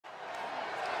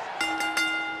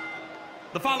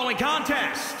The following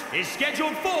contest is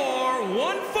scheduled for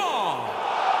one fall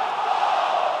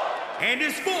and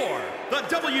is for the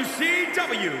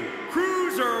WCW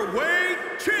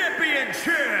Cruiserweight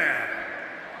Championship.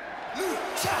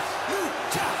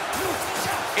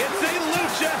 It's a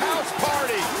Lucha House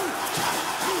Party.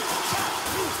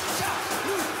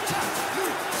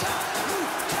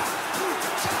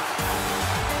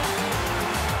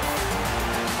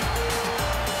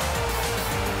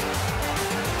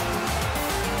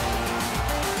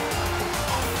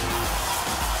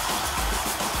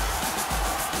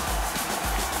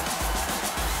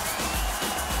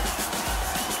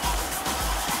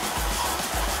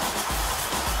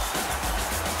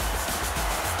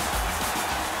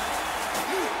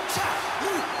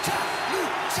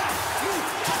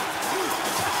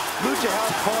 Lucha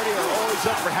House Party are always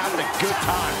up for having a good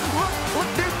time. Look,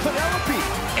 there's Penelope.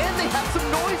 And they have some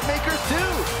noisemakers,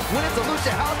 too. When it's a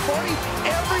Lucha House Party,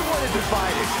 everyone is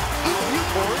invited. Even you,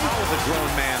 Corey. How is a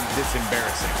grown man this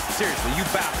embarrassing? Seriously, you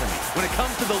baffle me. When it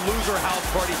comes to the Loser House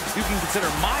Party, you can consider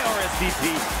my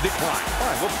RSVP declined. All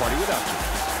right, we'll party without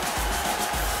you.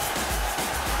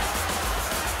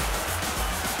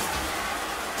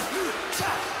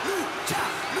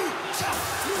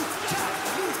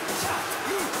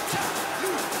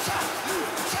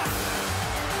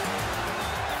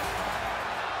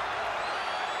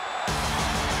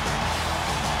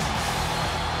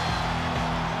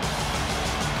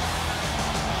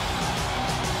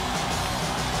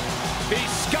 The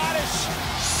Scottish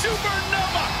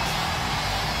Supernova.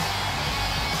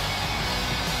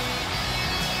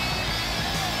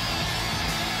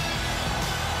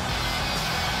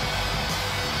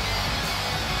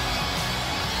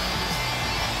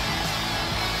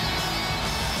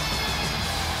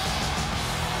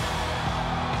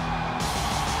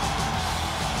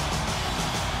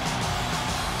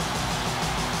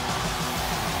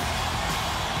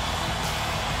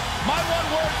 My one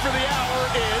word for the hour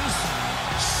is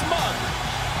smug.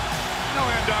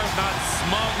 Noam Dar's not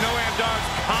smug. Noam Dar's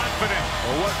confident.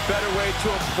 Well, what better way to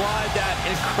apply that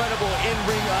incredible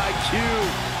in-ring IQ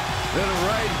than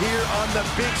right here on the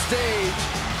big stage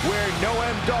where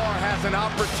Noam Dar has an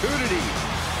opportunity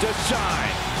to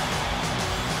shine.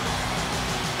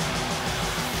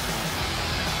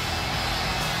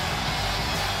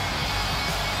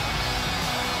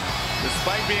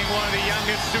 Despite being one of the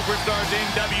youngest superstars in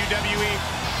WWE,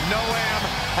 Noam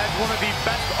has one of the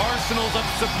best arsenals of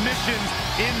submissions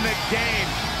in the game.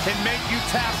 Can make you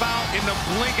tap out in the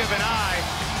blink of an eye.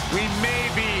 We may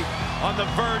be on the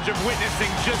verge of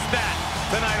witnessing just that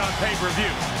tonight on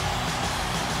pay-per-view.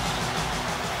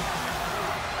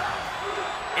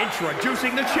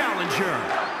 Introducing the challenger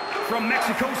from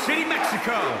Mexico City,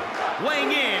 Mexico,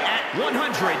 weighing in at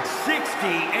 168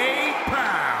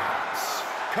 pounds,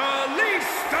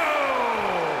 Kalisto!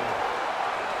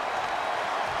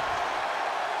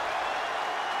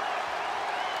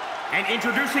 And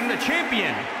introducing the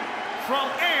champion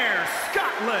from Ayr,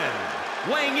 Scotland,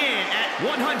 weighing in at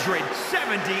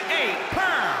 178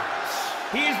 pounds.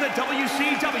 He is the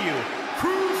WCW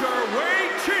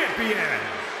Cruiserweight Champion,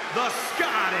 the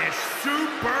Scottish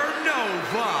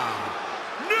Supernova,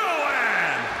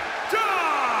 Noam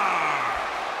Dar!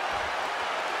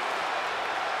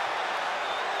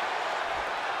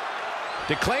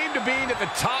 To claim to being at the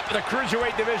top of the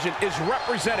Cruiserweight division is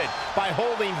represented by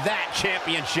holding that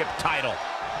championship title.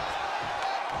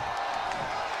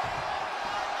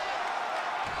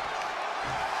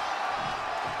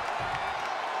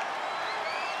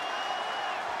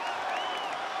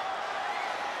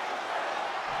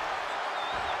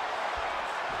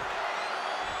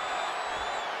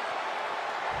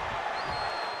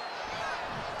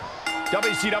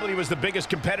 WCW was the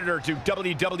biggest competitor to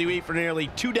WWE for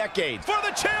nearly 2 decades. For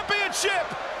the championship!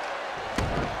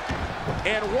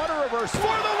 And what a reverse. For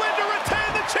the win to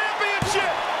retain the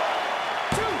championship!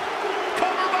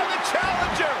 Cover by the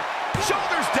challenger.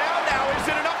 Shoulders down now.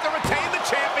 Is it enough to retain the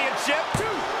championship?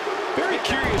 Very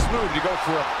curious move to go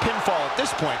for a pinfall at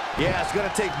this point. Yeah, it's going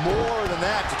to take more than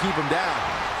that to keep him down.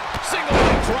 Single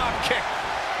leg drop kick.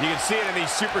 You can see it in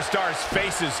these superstars'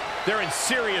 faces. They're in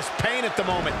serious pain at the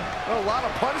moment. Well, a lot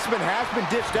of punishment has been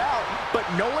dished out, but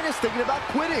no one is thinking about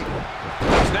quitting.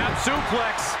 Snap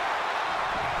suplex.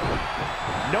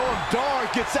 Noam Dar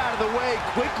gets out of the way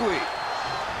quickly.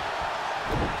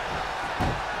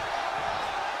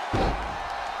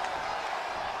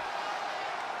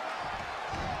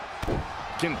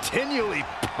 Continually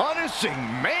punishing,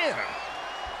 man.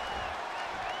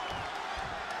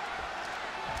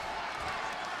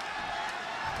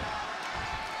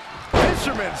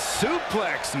 Fisherman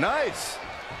suplex, nice.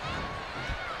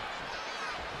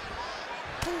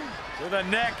 To the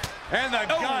neck and the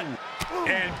gut.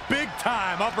 And big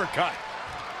time uppercut.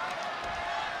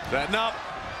 Setting up.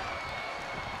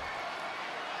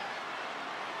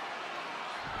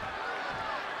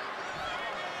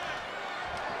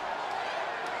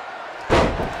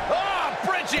 Oh,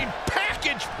 bridging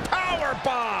package power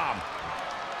bomb.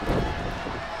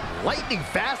 Lightning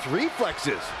fast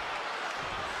reflexes.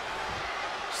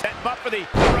 Setting up for the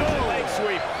leg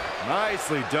sweep.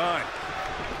 Nicely done.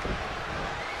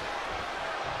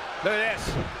 Look at this.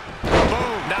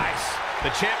 Boom. Nice. The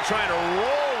champ trying to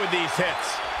roll with these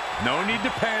hits. No need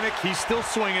to panic. He's still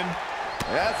swinging.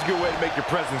 That's a good way to make your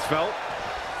presence felt.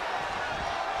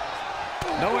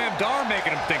 Noam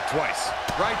making him think twice.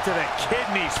 Right to the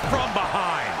kidneys from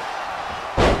behind.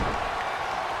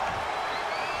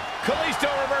 Kalisto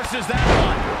reverses that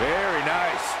one. Very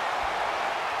nice.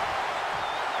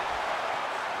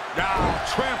 Now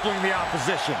trampling the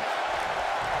opposition.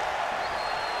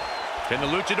 Can the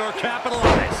luchador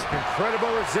capitalize? Incredible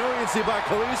resiliency by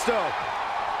Kalisto.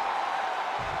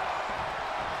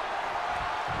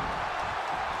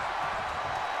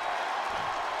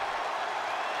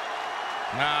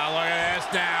 Now look at this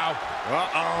now.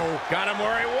 Uh-oh. Got him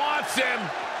where he wants him.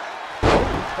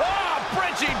 Oh,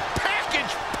 bridging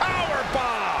package power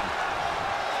bomb.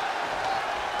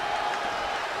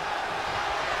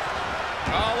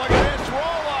 Oh, look at this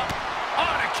roll up.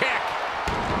 On a kick.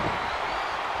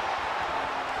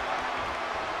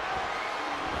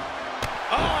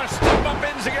 Oh, a step up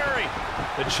enziguri.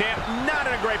 The champ not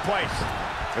in a great place.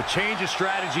 A change of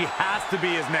strategy has to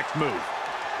be his next move.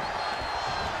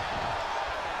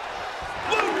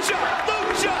 Lucha!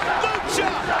 Lucha!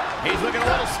 Lucha! He's looking a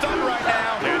little stunned right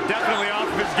now. Yeah, definitely off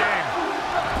of his game.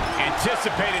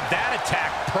 Anticipated that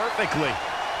attack perfectly.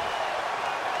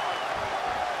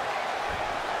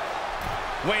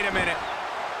 Wait a minute.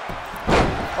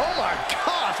 Oh my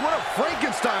gosh, what a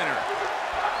Frankensteiner.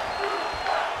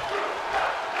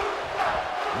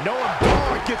 Noam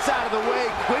gets out of the way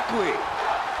quickly.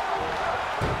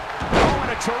 Oh,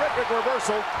 and a terrific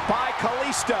reversal by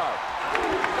Kalisto.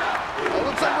 Oh,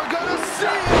 looks like we're gonna see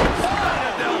it.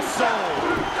 Del Sol.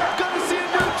 Gonna see a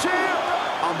new champ.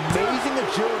 Amazing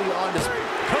agility on display.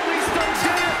 Kalisto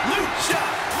did it. Lucha!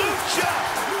 Lucha!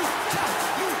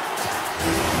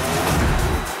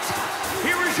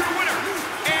 Here is your winner,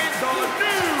 and the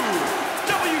new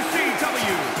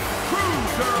WCW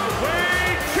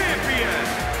Cruiserweight Champion,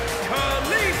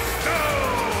 Kalisto!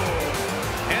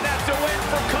 And that's a win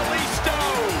for Kalisto!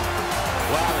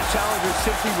 Wow, the challenger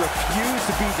simply refused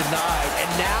to be denied, and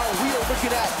now we are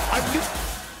looking at a new...